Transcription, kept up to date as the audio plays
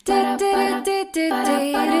Hello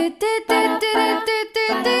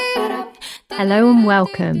and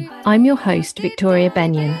welcome. I'm your host, Victoria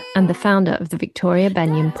Benyon, and the founder of the Victoria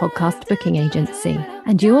Benyon Podcast Booking Agency.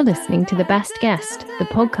 And you're listening to The Best Guest, the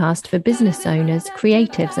podcast for business owners,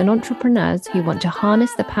 creatives, and entrepreneurs who want to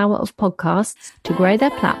harness the power of podcasts to grow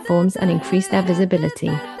their platforms and increase their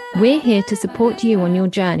visibility. We're here to support you on your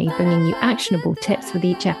journey, bringing you actionable tips with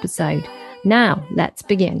each episode. Now, let's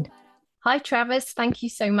begin. Hi, Travis. Thank you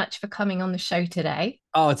so much for coming on the show today.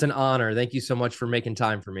 Oh, it's an honor. Thank you so much for making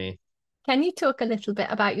time for me. Can you talk a little bit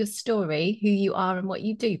about your story, who you are and what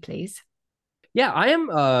you do, please? Yeah, I am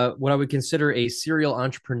what I would consider a serial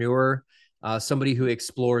entrepreneur, somebody who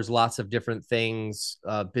explores lots of different things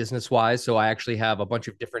business-wise. So I actually have a bunch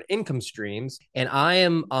of different income streams, and I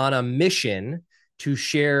am on a mission to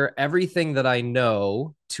share everything that I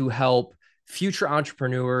know to help future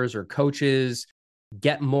entrepreneurs or coaches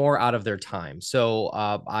get more out of their time. So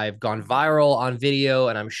I've gone viral on video,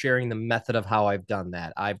 and I'm sharing the method of how I've done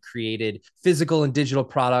that. I've created physical and digital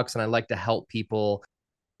products, and I like to help people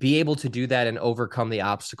be able to do that and overcome the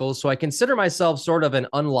obstacles. So I consider myself sort of an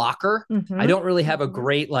unlocker. I don't really have a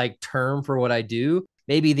great term for what I do,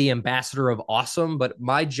 maybe the ambassador of awesome, but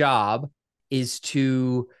my job is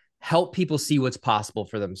to help people see what's possible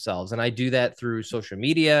for themselves. And I do that through social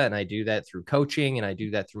media, and I do that through coaching, and I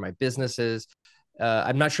do that through my businesses.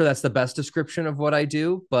 I'm not sure that's the best description of what I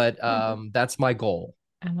do, but that's my goal.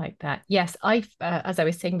 I like that. Yes, as I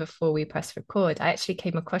was saying before we press record, I actually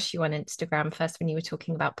came across you on Instagram first when you were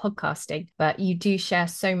talking about podcasting, but you do share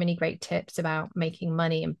so many great tips about making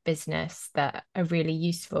money in business that are really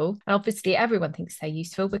useful. And obviously everyone thinks they're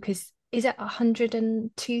useful because is it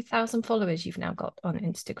 102,000 followers you've now got on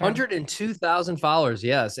Instagram? 102,000 followers,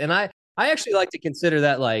 yes. And I actually like to consider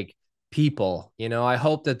that people. I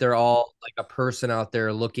hope that they're all like a person out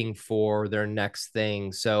there looking for their next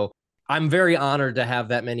thing. So I'm very honored to have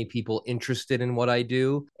that many people interested in what I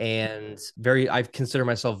do, and I consider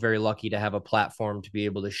myself very lucky to have a platform to be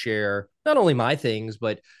able to share not only my things,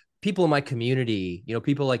 but people in my community,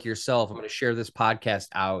 people like yourself. I'm going to share this podcast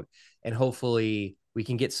out, and hopefully we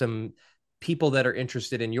can get some people that are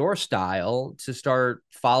interested in your style to start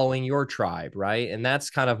following your tribe, right? And that's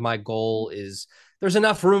kind of my goal. Is there's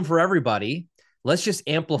enough room for everybody. Let's just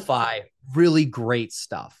amplify really great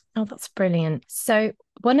stuff. Oh, that's brilliant. So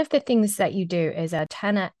one of the things that you do is a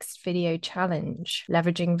 10x video challenge,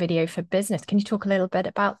 leveraging video for business. Can you talk a little bit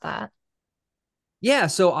about that? Yeah.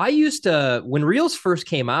 So I used to, when Reels first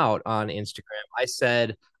came out on Instagram, I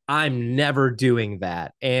said, I'm never doing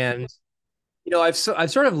that. And, I've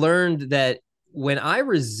sort of learned that when I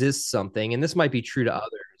resist something, and this might be true to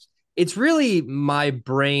others, it's really my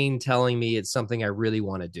brain telling me it's something I really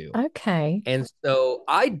want to do. Okay. And so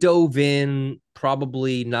I dove in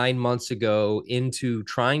probably 9 months ago into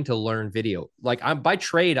trying to learn video. By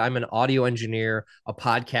trade, I'm an audio engineer, a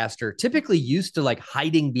podcaster, typically used to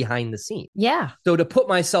hiding behind the scene. Yeah. So to put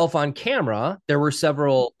myself on camera, there were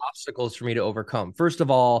several obstacles for me to overcome. First of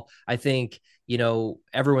all, I think,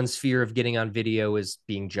 everyone's fear of getting on video is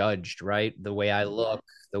being judged, right? The way I look,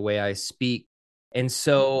 the way I speak. And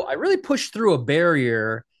so I really pushed through a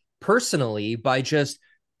barrier personally by just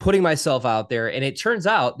putting myself out there. And it turns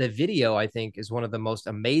out that video, I think, is one of the most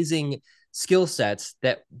amazing skill sets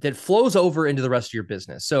that flows over into the rest of your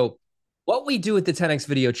business. So what we do at the 10X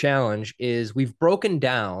Video Challenge is we've broken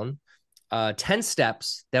down 10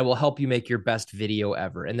 steps that will help you make your best video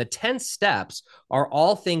ever. And the 10 steps are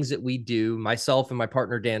all things that we do, myself and my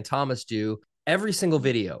partner, Dan Thomas, do every single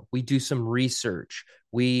video. We do some research.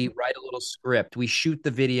 We write a little script. We shoot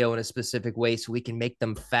the video in a specific way so we can make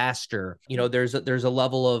them faster. There's a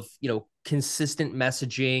level of, consistent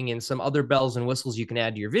messaging and some other bells and whistles you can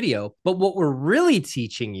add to your video. But what we're really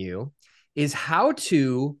teaching you is how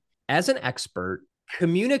to, as an expert,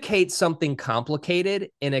 communicate something complicated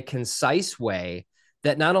in a concise way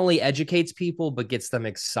that not only educates people, but gets them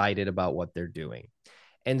excited about what they're doing.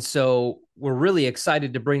 And so we're really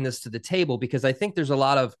excited to bring this to the table because I think there's a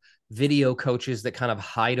lot of video coaches that kind of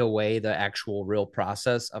hide away the actual real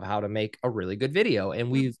process of how to make a really good video. And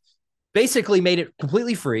we've basically made it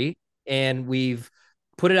completely free, and we've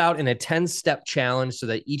put it out in a 10-step challenge so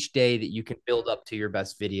that each day that you can build up to your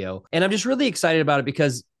best video. And I'm just really excited about it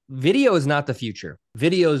because video is not the future.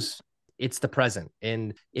 It's the present.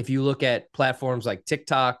 And if you look at platforms like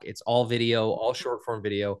TikTok, it's all video, all short form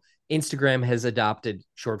video. Instagram has adopted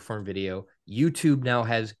short form video. YouTube now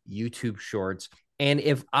has YouTube Shorts. And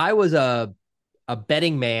if I was a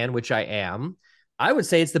betting man, which I am, I would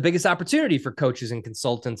say it's the biggest opportunity for coaches and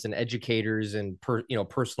consultants and educators and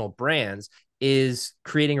personal brands is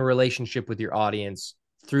creating a relationship with your audience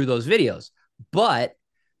through those videos. But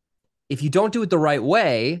if you don't do it the right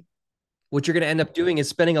way, what you're going to end up doing is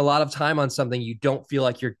spending a lot of time on something you don't feel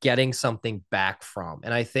like you're getting something back from.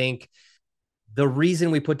 And I think the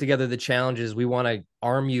reason we put together the challenge is we want to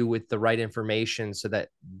arm you with the right information so that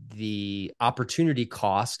the opportunity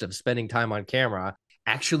cost of spending time on camera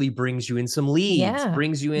actually brings you in some leads,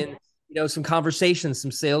 brings you in, some conversations,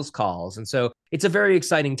 some sales calls. And so it's a very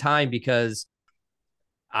exciting time because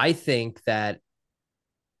I think that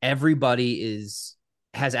everybody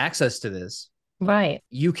has access to this. Right.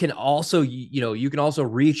 You can also,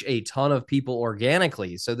 reach a ton of people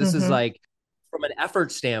organically. So this is like, from an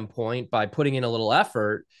effort standpoint, by putting in a little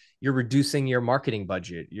effort, you're reducing your marketing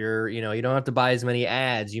budget. You don't have to buy as many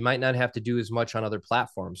ads. You might not have to do as much on other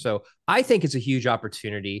platforms. So I think it's a huge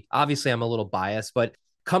opportunity. Obviously, I'm a little biased, but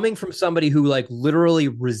coming from somebody who like literally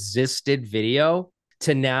resisted video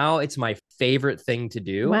to now it's my favorite thing to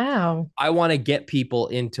do. Wow. I want to get people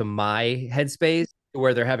into my headspace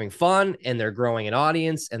where they're having fun and they're growing an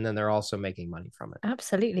audience and then they're also making money from it.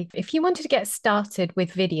 Absolutely. If you wanted to get started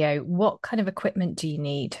with video, what kind of equipment do you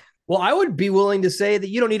need? Well, I would be willing to say that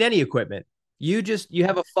you don't need any equipment. You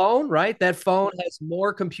have a phone, right? That phone has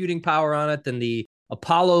more computing power on it than the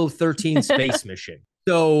Apollo 13 space mission.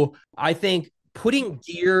 So I think putting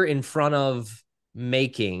gear in front of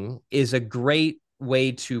making is a great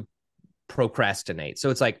way to procrastinate.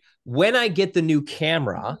 So it's like, when I get the new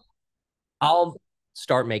camera, I'll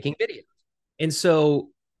start making videos. And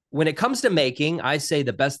so when it comes to making, I say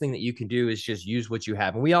the best thing that you can do is just use what you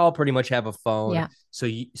have. And we all pretty much have a phone. Yeah.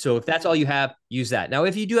 So if that's all you have, use that. Now,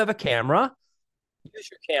 if you do have a camera, use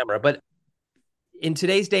your camera. But in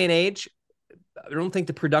today's day and age, I don't think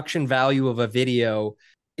the production value of a video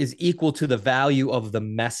is equal to the value of the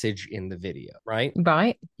message in the video, right?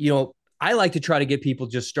 Right. I like to try to get people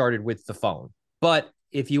just started with the phone. But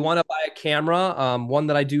if you want to buy a camera, one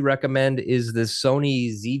that I do recommend is the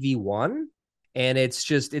Sony ZV-1. And it's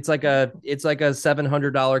like a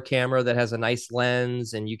 $700 camera that has a nice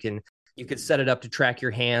lens, and you can set it up to track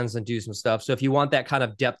your hands and do some stuff. So if you want that kind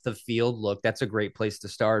of depth of field look, that's a great place to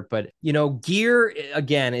start. But gear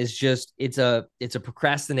again is just it's a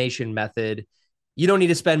procrastination method. You don't need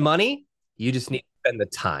to spend money. You just need to spend the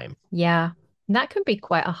time. Yeah. That can be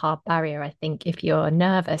quite a hard barrier, I think, if you're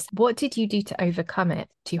nervous. What did you do to overcome it?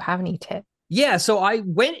 Do you have any tips? Yeah, so I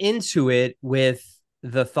went into it with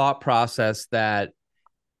the thought process that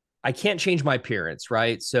I can't change my appearance,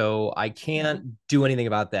 right? So I can't do anything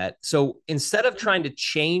about that. So instead of trying to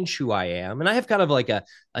change who I am, and I have kind of like a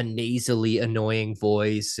nasally annoying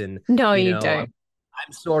voice, and no, you don't.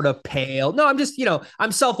 I'm sort of pale. No, I'm just,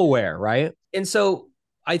 I'm self-aware, right? And so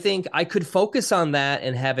I think I could focus on that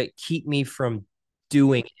and have it keep me from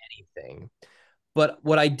doing anything. But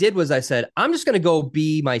what I did was I said, I'm just going to go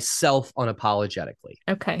be myself unapologetically.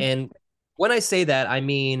 Okay. And when I say that, I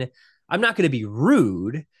mean, I'm not going to be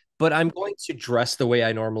rude, but I'm going to dress the way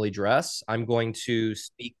I normally dress. I'm going to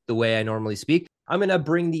speak the way I normally speak. I'm going to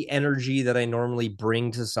bring the energy that I normally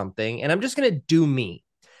bring to something, and I'm just going to do me.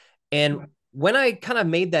 And when I kind of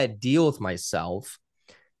made that deal with myself,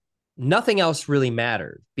 nothing else really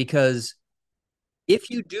mattered, because if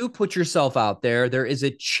you do put yourself out there, there is a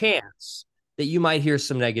chance that you might hear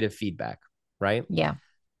some negative feedback, right? Yeah.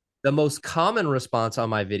 The most common response on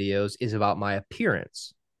my videos is about my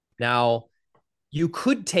appearance. Now, you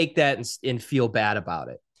could take that and feel bad about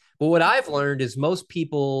it. But what I've learned is most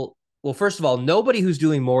people, well, first of all, nobody who's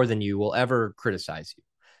doing more than you will ever criticize you.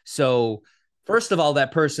 So first of all,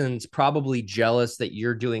 that person's probably jealous that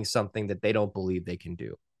you're doing something that they don't believe they can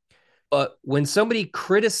do. But when somebody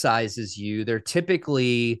criticizes you, they're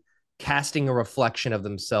typically casting a reflection of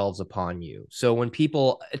themselves upon you. So when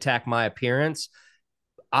people attack my appearance,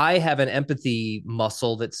 I have an empathy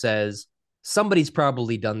muscle that says somebody's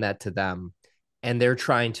probably done that to them, and they're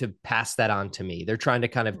trying to pass that on to me. They're trying to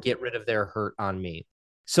kind of get rid of their hurt on me.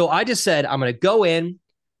 So I just said, I'm going to go in,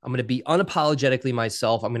 I'm going to be unapologetically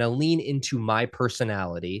myself. I'm going to lean into my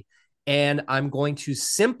personality, and I'm going to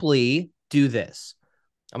simply do this.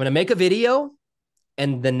 I'm going to make a video,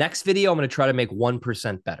 and the next video, I'm going to try to make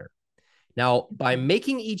 1% better. Now, by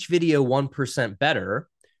making each video 1% better,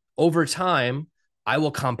 over time, I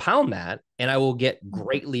will compound that and I will get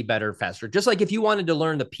greatly better faster. Just like if you wanted to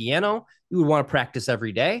learn the piano, you would want to practice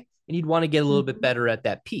every day and you'd want to get a little bit better at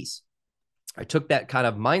that piece. I took that kind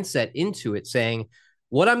of mindset into it, saying,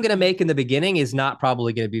 what I'm going to make in the beginning is not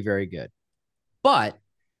probably going to be very good. But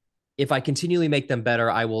if I continually make them better,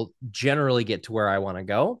 I will generally get to where I want to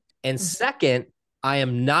go. And second, I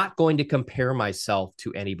am not going to compare myself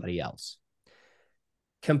to anybody else.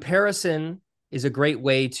 Comparison is a great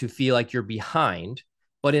way to feel like you're behind,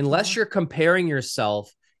 but unless you're comparing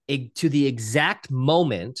yourself to the exact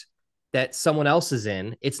moment that someone else is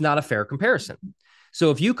in, it's not a fair comparison.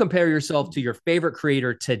 So if you compare yourself to your favorite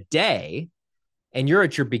creator today and you're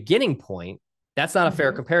at your beginning point, that's not a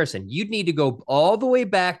fair comparison. You'd need to go all the way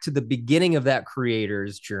back to the beginning of that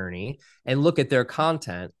creator's journey and look at their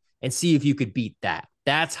content and see if you could beat that.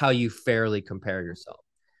 That's how you fairly compare yourself.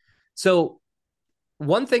 So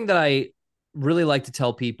one thing that I really like to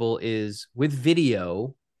tell people is with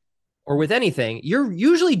video or with anything, you're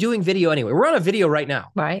usually doing video anyway. We're on a video right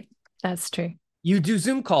now. Right. That's true. You do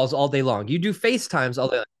Zoom calls all day long. You do FaceTimes all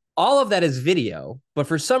day long. All of that is video. But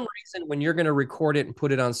for some reason, when you're going to record it and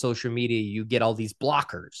put it on social media, you get all these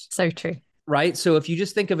blockers. So true. Right. So if you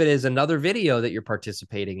just think of it as another video that you're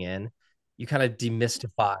participating in, you kind of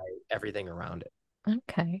demystify everything around it.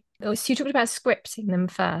 Okay. So you talked about scripting them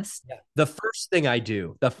first. Yeah. The first thing I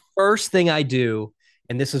do,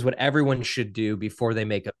 and this is what everyone should do before they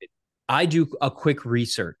make a video, I do a quick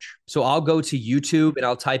research. So I'll go to YouTube and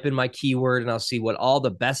I'll type in my keyword and I'll see what all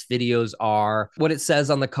the best videos are, what it says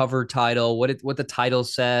on the cover title, what the title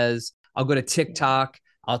says. I'll go to TikTok.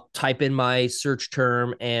 I'll type in my search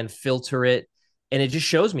term and filter it. And it just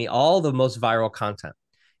shows me all the most viral content.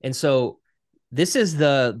 And so this is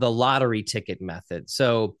the lottery ticket method.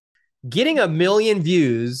 So getting 1 million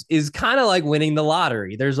views is kind of like winning the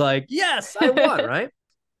lottery. There's like, yes, I won, right?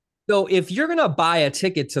 So if you're going to buy a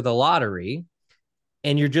ticket to the lottery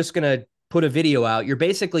and you're just going to put a video out, you're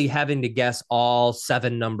basically having to guess all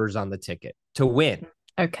 7 numbers on the ticket to win.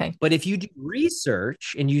 Okay. But if you do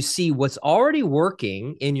research and you see what's already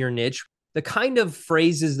working in your niche, the kind of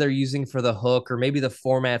phrases they're using for the hook or maybe the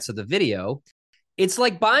formats of the video, it's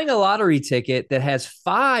like buying a lottery ticket that has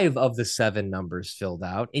 5 of the 7 numbers filled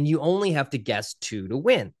out and you only have to guess 2 to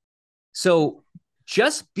win. So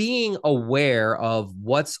just being aware of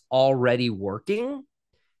what's already working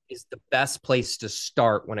is the best place to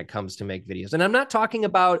start when it comes to make videos. And I'm not talking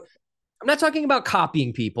about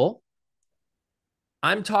copying people.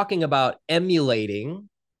 I'm talking about emulating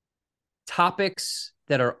topics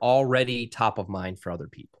that are already top of mind for other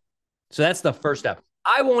people. So that's the first step.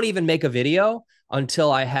 I won't even make a video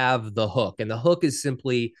until I have the hook. And the hook is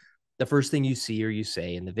simply the first thing you see or you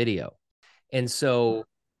say in the video. And so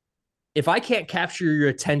if I can't capture your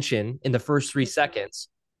attention in the first 3 seconds,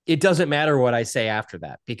 it doesn't matter what I say after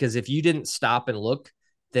that, because if you didn't stop and look,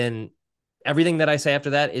 then everything that I say after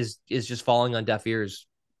that is just falling on deaf ears,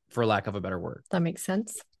 for lack of a better word. That makes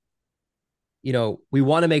sense. You know, we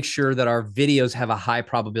want to make sure that our videos have a high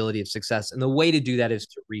probability of success. And the way to do that is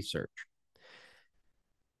to research.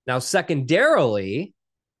 Now, secondarily,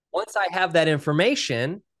 once I have that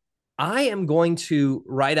information, I am going to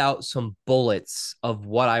write out some bullets of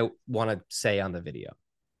what I want to say on the video.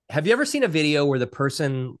 Have you ever seen a video where the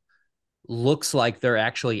person looks like they're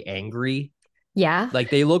actually angry? Yeah. Like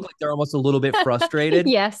they look like they're almost a little bit frustrated?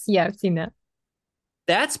 Yes. Yeah, I've seen that.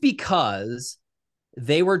 That's because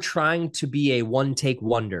they were trying to be a one-take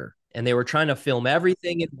wonder and they were trying to film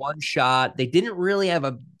everything in one shot. They didn't really have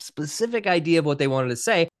a specific idea of what they wanted to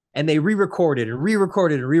say, and they re-recorded and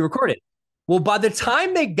re-recorded and re-recorded. Well, by the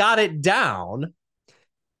time they got it down,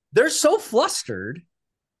 they're so flustered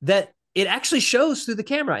that it actually shows through the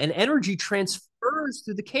camera and energy transfers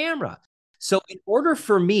through the camera. So in order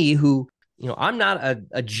for me, who, you know, I'm not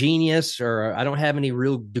a genius or I don't have any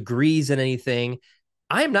real degrees in anything,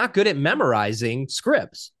 I am not good at memorizing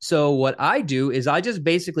scripts. So what I do is I just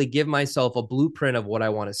basically give myself a blueprint of what I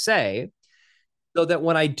want to say so that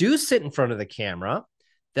when I do sit in front of the camera,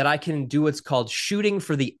 that I can do what's called shooting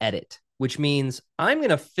for the edit, which means I'm going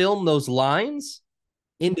to film those lines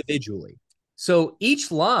individually. So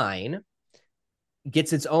each line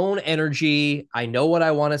gets its own energy. I know what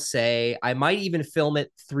I want to say. I might even film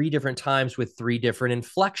it 3 different times with 3 different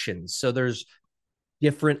inflections. So there's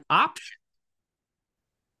different options,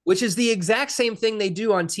 which is the exact same thing they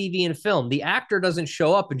do on TV and film. The actor doesn't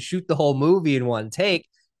show up and shoot the whole movie in one take.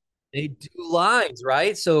 They do lines,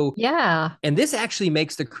 right? So, yeah. And this actually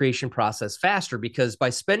makes the creation process faster because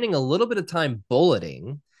by spending a little bit of time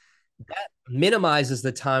bulleting, that minimizes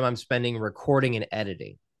the time I'm spending recording and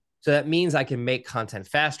editing. So that means I can make content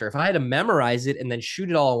faster. If I had to memorize it and then shoot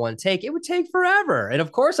it all in one take, it would take forever. And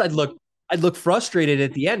of course I'd look frustrated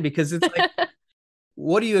at the end because it's like,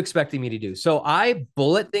 what are you expecting me to do? So I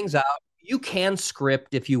bullet things out. You can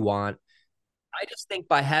script if you want. I just think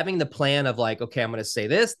by having the plan of like, okay, I'm going to say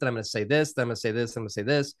this, then I'm going to say this, then I'm going to say this, then I'm going to say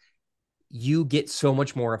this, you get so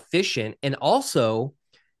much more efficient. And also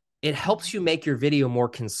it helps you make your video more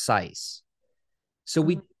concise. So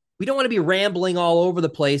we don't want to be rambling all over the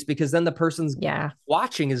place because then the person's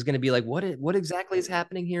watching is going to be like, what exactly is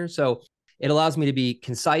happening here? So it allows me to be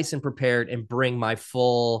concise and prepared and bring my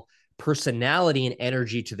full personality and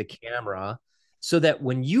energy to the camera so that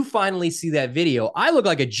when you finally see that video, I look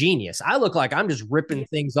like a genius. I look like I'm just ripping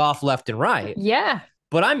things off left and right. Yeah.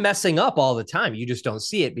 But I'm messing up all the time. You just don't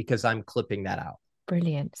see it because I'm clipping that out.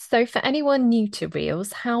 Brilliant. So for anyone new to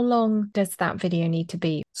Reels, how long does that video need to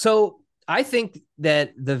be? So I think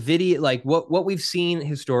that the video, like what we've seen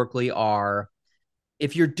historically are,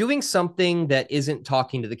 if you're doing something that isn't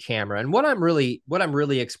talking to the camera, and what I'm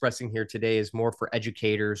really expressing here today is more for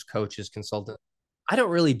educators, coaches, consultants. I don't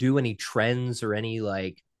really do any trends or any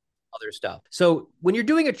like other stuff. So when you're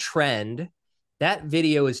doing a trend, that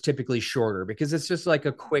video is typically shorter because it's just like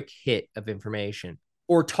a quick hit of information.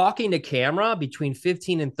 Or talking to camera between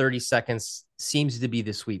 15 and 30 seconds seems to be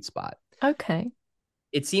the sweet spot. Okay.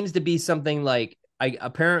 It seems to be something like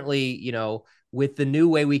apparently, with the new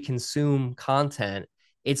way we consume content,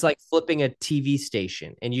 it's like flipping a TV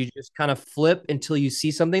station and you just kind of flip until you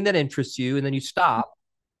see something that interests you and then you stop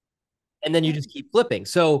and then you just keep flipping.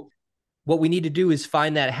 So what we need to do is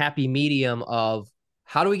find that happy medium of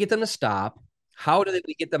how do we get them to stop? How do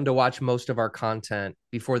we get them to watch most of our content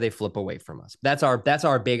before they flip away from us? That's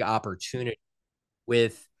our big opportunity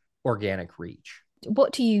with organic reach.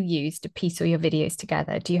 What do you use to piece all your videos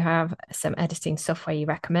together? Do you have some editing software you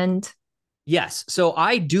recommend? Yes. So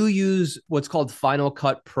I do use what's called Final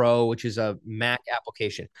Cut Pro, which is a Mac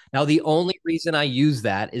application. Now, the only reason I use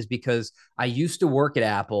that is because I used to work at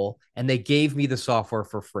Apple and they gave me the software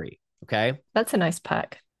for free. Okay. That's a nice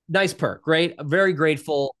perk. Nice perk. Great. Very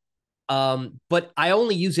grateful. But I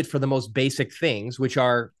only use it for the most basic things, which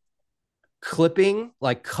are clipping,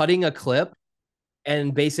 like cutting a clip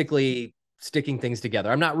and basically sticking things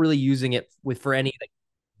together. I'm not really using it for any like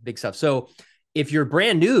big stuff. So if you're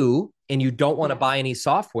brand new and you don't want to buy any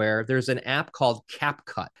software, there's an app called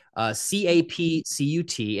CapCut,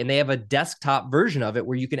 CapCut, and they have a desktop version of it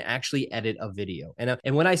where you can actually edit a video.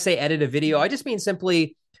 And when I say edit a video, I just mean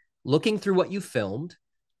simply looking through what you filmed,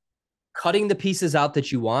 cutting the pieces out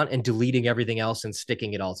that you want, and deleting everything else and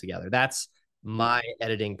sticking it all together. That's my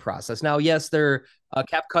editing process. Now, yes,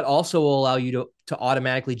 CapCut also will allow you to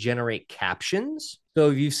automatically generate captions.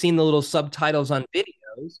 So if you've seen the little subtitles on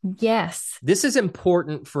videos, yes, this is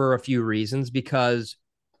important for a few reasons because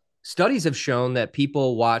studies have shown that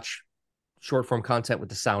people watch short form content with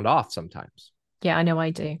the sound off sometimes. Yeah, I know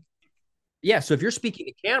I do. Yeah, so if you're speaking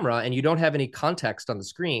to camera and you don't have any context on the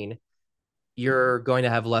screen, you're going to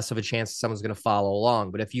have less of a chance that someone's going to follow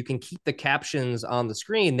along. But if you can keep the captions on the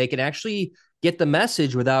screen, they can actually get the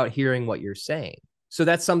message without hearing what you're saying. So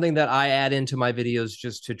that's something that I add into my videos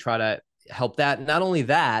just to try to help that. Not only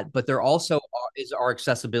that, but there also is our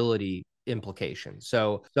accessibility implication.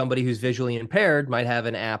 So somebody who's visually impaired might have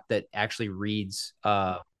an app that actually reads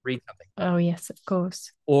something. Oh, yes, of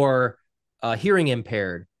course. Or hearing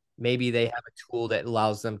impaired. Maybe they have a tool that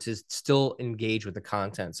allows them to still engage with the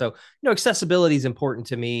content. So, accessibility is important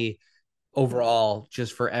to me overall,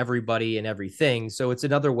 just for everybody and everything. So it's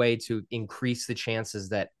another way to increase the chances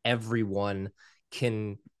that everyone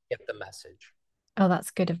can get the message. Oh,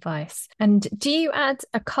 that's good advice. And do you add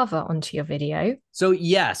a cover onto your video? So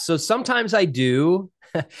yes. So sometimes I do.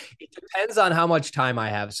 It depends on how much time I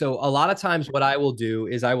have. So a lot of times what I will do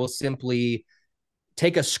is I will simply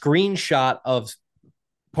take a screenshot of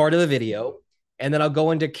part of the video, and then I'll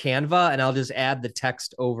go into Canva and I'll just add the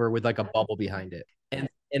text over with like a bubble behind it.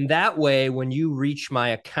 And that way, when you reach my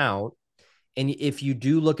account, and if you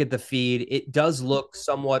do look at the feed, it does look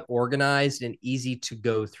somewhat organized and easy to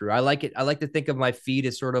go through. I like it. I like to think of my feed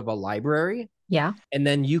as sort of a library. Yeah. And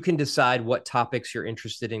then you can decide what topics you're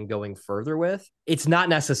interested in going further with. It's not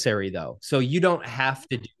necessary though. So you don't have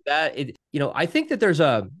to do that. I think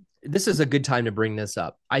that this is a good time to bring this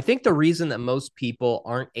up. I think the reason that most people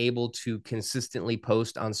aren't able to consistently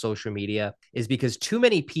post on social media is because too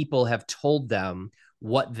many people have told them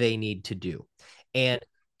what they need to do. And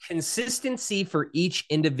consistency for each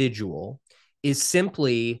individual is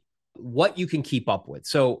simply what you can keep up with.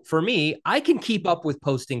 So for me, I can keep up with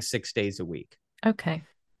posting 6 days a week. Okay.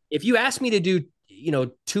 If you asked me to do,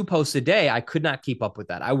 2 posts a day, I could not keep up with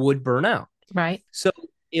that. I would burn out. Right. So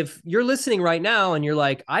if you're listening right now and you're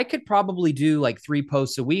like, I could probably do like 3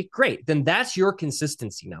 posts a week, great. Then that's your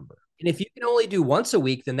consistency number. And if you can only do once a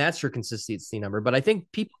week, then that's your consistency number. But I think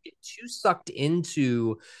people get too sucked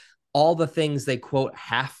into all the things they quote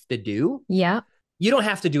have to do. Yeah. You don't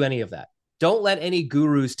have to do any of that. Don't let any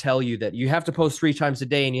gurus tell you that you have to post 3 times a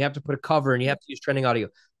day and you have to put a cover and you have to use trending audio.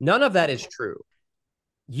 None of that is true.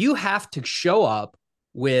 You have to show up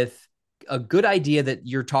with a good idea that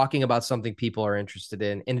you're talking about something people are interested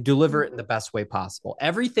in and deliver it in the best way possible.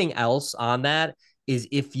 Everything else on that is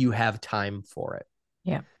if you have time for it.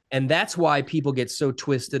 Yeah. And that's why people get so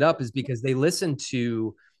twisted up, is because they listen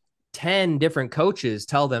to 10 different coaches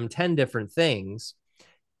tell them 10 different things.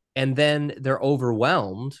 And then they're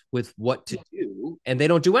overwhelmed with what to do and they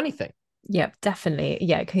don't do anything. Yep, definitely.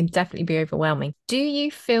 Yeah, it can definitely be overwhelming. Do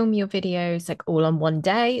you film your videos like all on one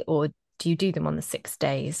day, or do you do them on the 6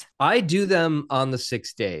 days? I do them on the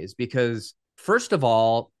 6 days because, first of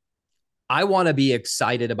all, I want to be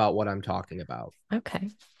excited about what I'm talking about. Okay.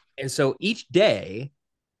 And so each day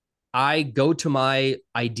I go to my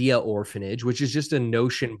idea orphanage, which is just a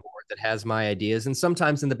Notion board that has my ideas. And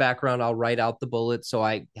sometimes in the background, I'll write out the bullets so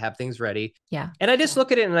I have things ready. Yeah. And I just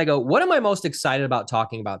look at it and I go, what am I most excited about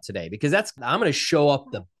talking about today? Because I'm going to show up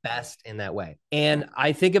the best in that way. And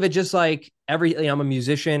I think of it just like I'm a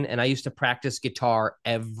musician and I used to practice guitar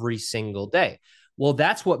every single day. Well,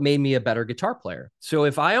 that's what made me a better guitar player. So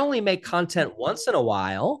if I only make content once in a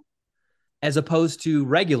while, as opposed to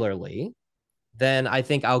regularly, then I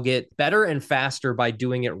think I'll get better and faster by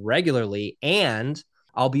doing it regularly. And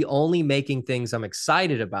I'll be only making things I'm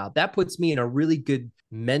excited about. That puts me in a really good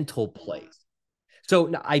mental place.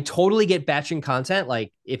 So I totally get batching content.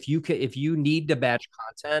 Like if you need to batch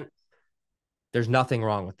content, there's nothing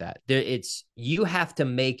wrong with that. You have to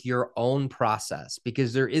make your own process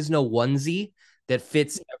because there is no onesie that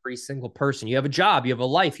fits every single person. You have a job, you have a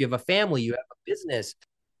life, you have a family, you have a business.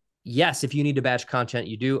 Yes, if you need to batch content,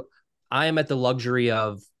 you do. I am at the luxury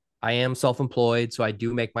of I am self-employed, so I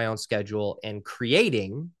do make my own schedule, and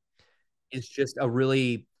creating is just a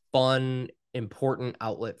really fun, important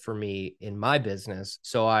outlet for me in my business.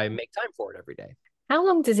 So I make time for it every day. How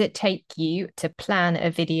long does it take you to plan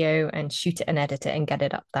a video and shoot it and edit it and get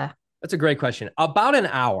it up there? That's a great question. About an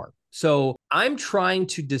hour. So I'm trying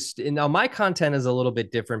to now my content is a little bit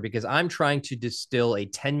different because I'm trying to distill a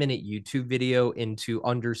 10-minute YouTube video into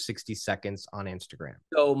under 60 seconds on Instagram.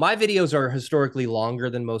 So my videos are historically longer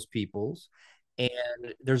than most people's,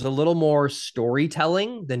 and there's a little more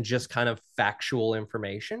storytelling than just kind of factual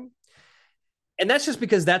information. And that's just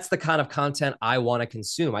because that's the kind of content I want to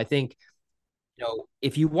consume. I think,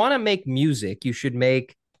 if you want to make music, you should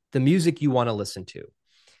make the music you want to listen to.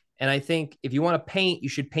 And I think if you want to paint, you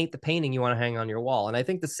should paint the painting you want to hang on your wall. And I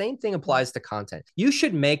think the same thing applies to content. You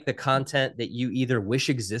should make the content that you either wish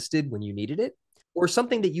existed when you needed it or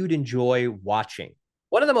something that you'd enjoy watching.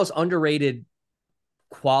 One of the most underrated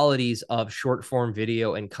qualities of short form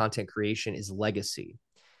video and content creation is legacy.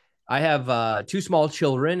 I have 2 small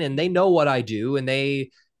children and they know what I do and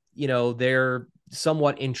they're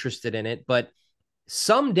somewhat interested in it, but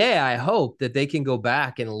someday I hope that they can go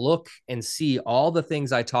back and look and see all the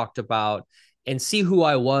things I talked about and see who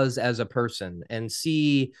I was as a person and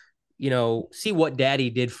see what daddy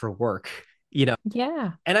did for work,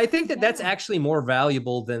 Yeah. And I think that that's actually more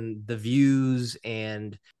valuable than the views.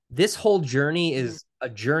 And this whole journey is a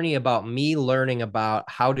journey about me learning about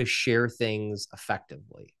how to share things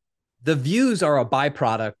effectively. The views are a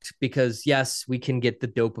byproduct because, yes, we can get the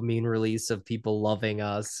dopamine release of people loving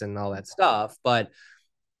us and all that stuff, but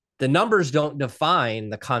the numbers don't define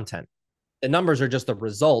the content. The numbers are just the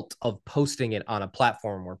result of posting it on a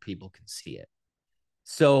platform where people can see it.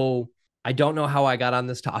 So I don't know how I got on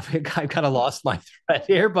this topic. I've kind of lost my thread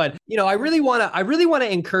here, but I really want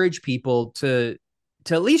to encourage people to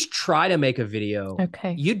at least try to make a video.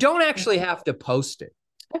 Okay. You don't actually have to post it.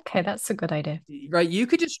 Okay, that's a good idea. Right. You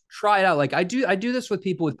could just try it out. Like I do this with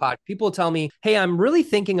people with podcasts. People tell me, hey, I'm really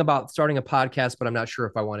thinking about starting a podcast, but I'm not sure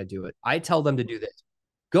if I want to do it. I tell them to do this.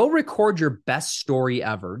 Go record your best story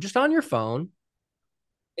ever, just on your phone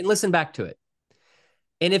and listen back to it.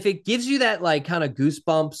 And if it gives you that like kind of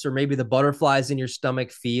goosebumps or maybe the butterflies in your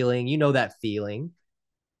stomach feeling, that feeling,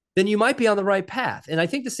 then you might be on the right path. And I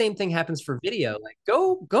think the same thing happens for video. Like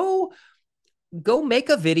go make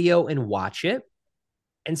a video and watch it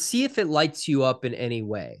and see if it lights you up in any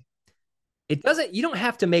way. You don't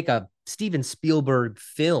have to make a Steven Spielberg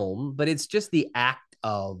film, but it's just the act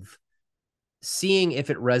of seeing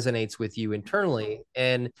if it resonates with you internally.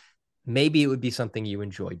 And maybe it would be something you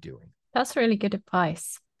enjoy doing. That's really good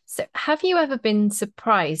advice. So have you ever been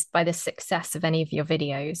surprised by the success of any of your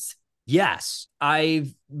videos? Yes,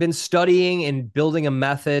 I've been studying and building a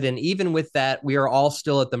method. And even with that, we are all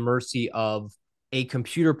still at the mercy of a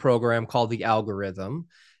computer program called the algorithm.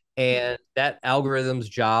 And that algorithm's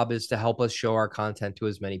job is to help us show our content to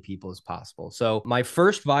as many people as possible. So my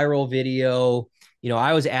first viral video,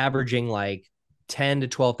 I was averaging like 10 to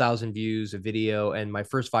 12,000 views a video. And my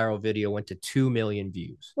first viral video went to 2 million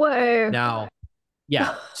views. Whoa. Now,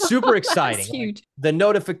 yeah, super exciting. Huge. Like the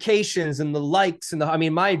notifications and the likes and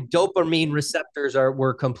my dopamine receptors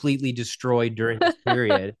were completely destroyed during this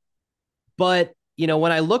period. But,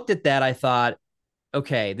 when I looked at that, I thought,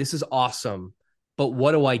 okay, this is awesome, but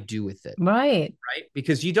what do I do with it? Right. Right?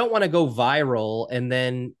 Because you don't want to go viral and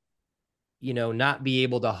then, not be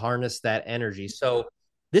able to harness that energy. So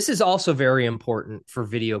this is also very important for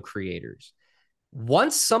video creators.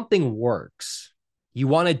 Once something works, you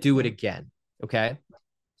want to do it again. Okay.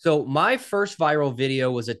 So my first viral video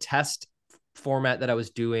was a test format that I was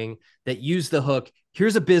doing that used the hook.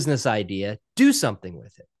 Here's a business idea, do something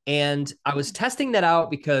with it. And I was testing that out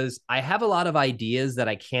because I have a lot of ideas that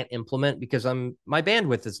I can't implement because my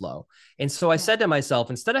bandwidth is low. And so I said to myself,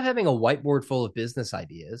 instead of having a whiteboard full of business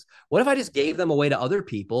ideas, what if I just gave them away to other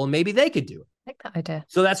people and maybe they could do it? I like that idea.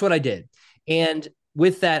 So that's what I did. And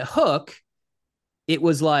with that hook, it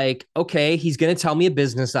was like, okay, he's going to tell me a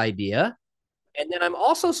business idea. And then I'm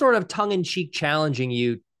also sort of tongue in cheek challenging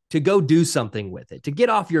you to go do something with it, to get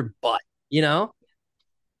off your butt, you know?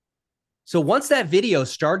 So once that video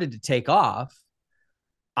started to take off,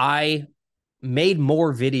 I made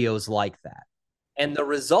more videos like that. And the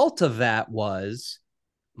result of that was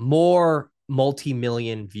more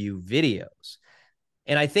multi-million view videos.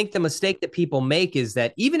 And I think the mistake that people make is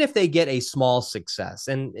that even if they get a small success,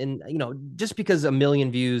 and just because a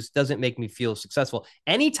million views doesn't make me feel successful.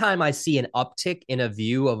 Anytime I see an uptick in a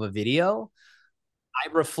view of a video, I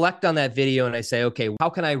reflect on that video and I say, okay, how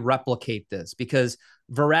can I replicate this? Because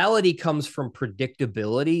virality comes from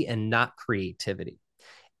predictability and not creativity.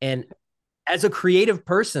 And as a creative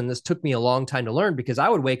person, this took me a long time to learn because I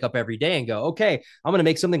would wake up every day and go, okay, I'm going to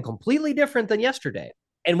make something completely different than yesterday.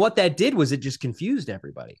 And what that did was it just confused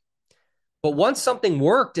everybody. But once something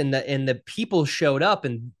worked and the people showed up,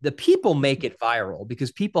 and the people make it viral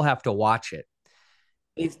because people have to watch it.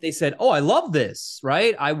 They said, oh, I love this,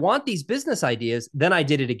 right? I want these business ideas. Then I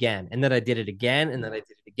did it again. And then I did it again. And then I did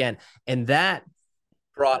it again. And that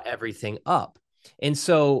brought everything up. And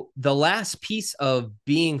so the last piece of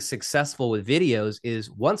being successful with videos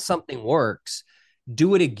is once something works,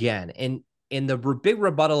 do it again. And the big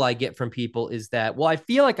rebuttal I get from people is that, well, I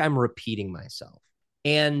feel like I'm repeating myself.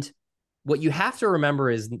 And what you have to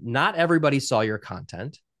remember is not everybody saw your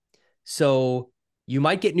content. So you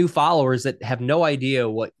might get new followers that have no idea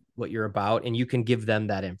what you're about, and you can give them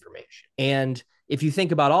that information. And if you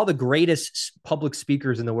think about all the greatest public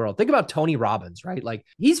speakers in the world, think about Tony Robbins, right? Like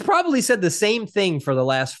he's probably said the same thing for the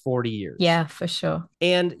last 40 years. Yeah, for sure.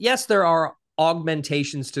 And yes, there are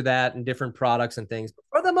augmentations to that and different products and things, but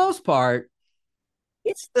for the most part,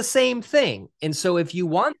 it's the same thing. And so if you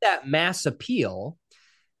want that mass appeal,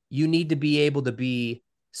 you need to be able to be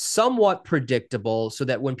somewhat predictable so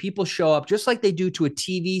that when people show up, just like they do to a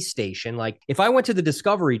TV station, like if I went to the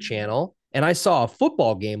Discovery Channel and I saw a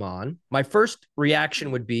football game on, my first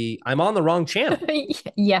reaction would be, I'm on the wrong channel.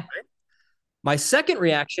 Yeah. Right? My second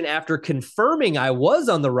reaction after confirming I was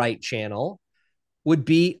on the right channel would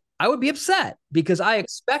be, I would be upset because I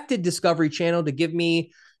expected Discovery Channel to give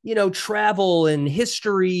me, travel and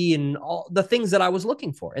history and all the things that I was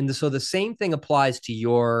looking for. And so the same thing applies to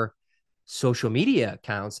your social media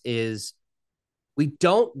accounts is we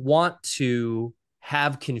don't want to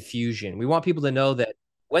have confusion. We want people to know that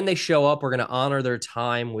when they show up, we're going to honor their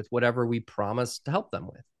time with whatever we promise to help them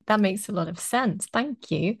with. That makes a lot of sense. Thank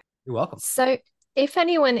you. You're welcome. So if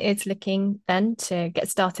anyone is looking then to get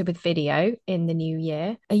started with video in the new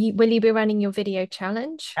year, will you be running your video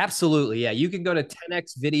challenge? Absolutely. Yeah. You can go to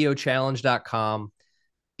 10xvideochallenge.com.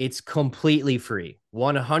 It's completely free,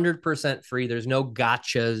 100% free. There's no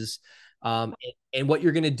gotchas. And what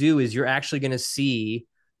you're going to do is you're going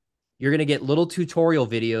to get little tutorial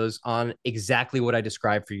videos on exactly what I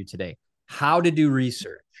described for you today. How to do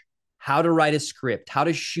research, how to write a script, how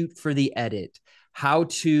to shoot for the edit, how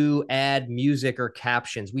to add music or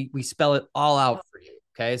captions. We spell it all out for you.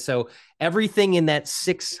 Okay. So everything in that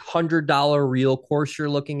 $600 reel course you're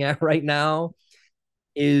looking at right now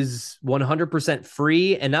is 100%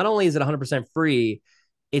 free. And not only is it 100% free,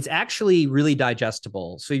 it's actually really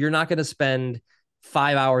digestible. So you're not going to spend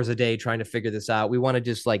 5 hours a day trying to figure this out. We want to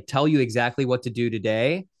just tell you exactly what to do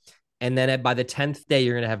today. And then by the 10th day,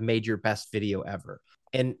 you're going to have made your best video ever.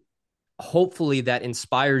 And hopefully that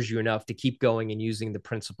inspires you enough to keep going and using the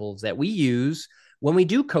principles that we use when we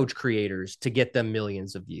do coach creators to get them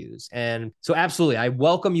millions of views. And so absolutely, I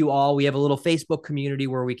welcome you all. We have a little Facebook community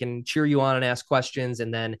where we can cheer you on and ask questions.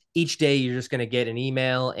 And then each day you're just going to get an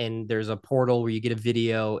email and there's a portal where you get a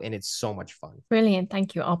video and it's so much fun. Brilliant.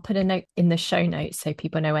 Thank you. I'll put a note in the show notes so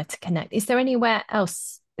people know where to connect. Is there anywhere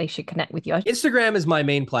else they should connect with you? Instagram is my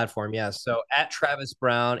main platform. Yes. So at Travis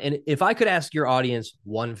Brown. And if I could ask your audience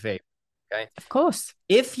one favor, Okay. Of course.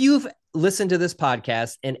 If you've listened to this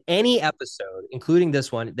podcast and any episode, including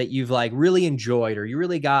this one, that you've like really enjoyed or you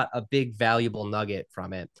really got a big valuable nugget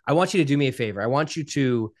from it, I want you to do me a favor. I want you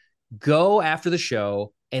to go after the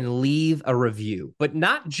show and leave a review, but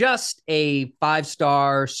not just a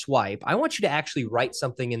 5-star swipe. I want you to actually write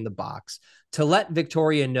something in the box to let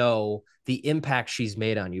Victoria know the impact she's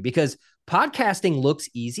made on you, because podcasting looks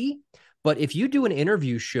easy. But if you do an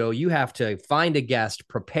interview show, you have to find a guest,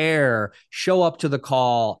 prepare, show up to the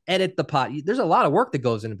call, edit the pod. There's a lot of work that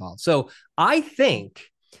goes involved. So I think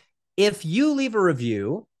if you leave a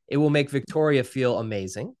review, it will make Victoria feel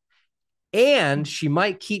amazing. And she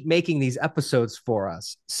might keep making these episodes for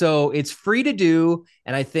us. So it's free to do.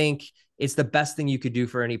 And I think it's the best thing you could do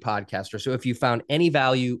for any podcaster. So if you found any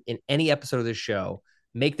value in any episode of this show,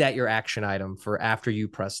 make that your action item for after you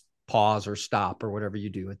press pause or stop or whatever you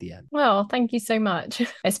do at the end. Well, thank you so much.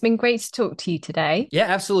 It's been great to talk to you today. Yeah,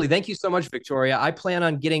 absolutely. Thank you so much, Victoria. I plan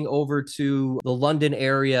on getting over to the London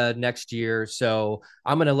area next year. So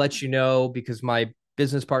I'm going to let you know, because my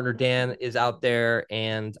business partner, Dan, is out there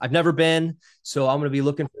and I've never been. So I'm going to be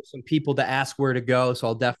looking for some people to ask where to go. So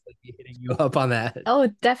I'll definitely be hitting you up on that. Oh,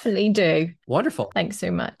 definitely do. Wonderful. Thanks so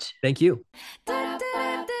much. Thank you.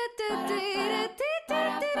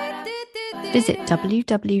 Visit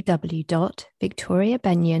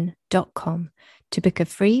www.victoriabenyon.com to book a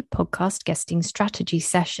free podcast guesting strategy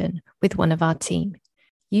session with one of our team.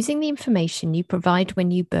 Using the information you provide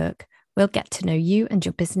when you book, we'll get to know you and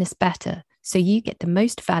your business better, so you get the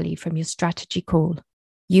most value from your strategy call.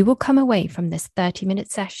 You will come away from this 30-minute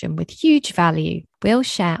session with huge value. We'll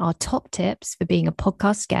share our top tips for being a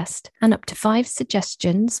podcast guest and up to 5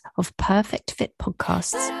 suggestions of perfect fit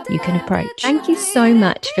podcasts you can approach. Thank you so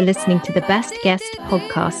much for listening to the Best Guest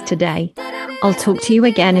podcast today. I'll talk to you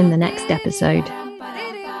again in the next episode.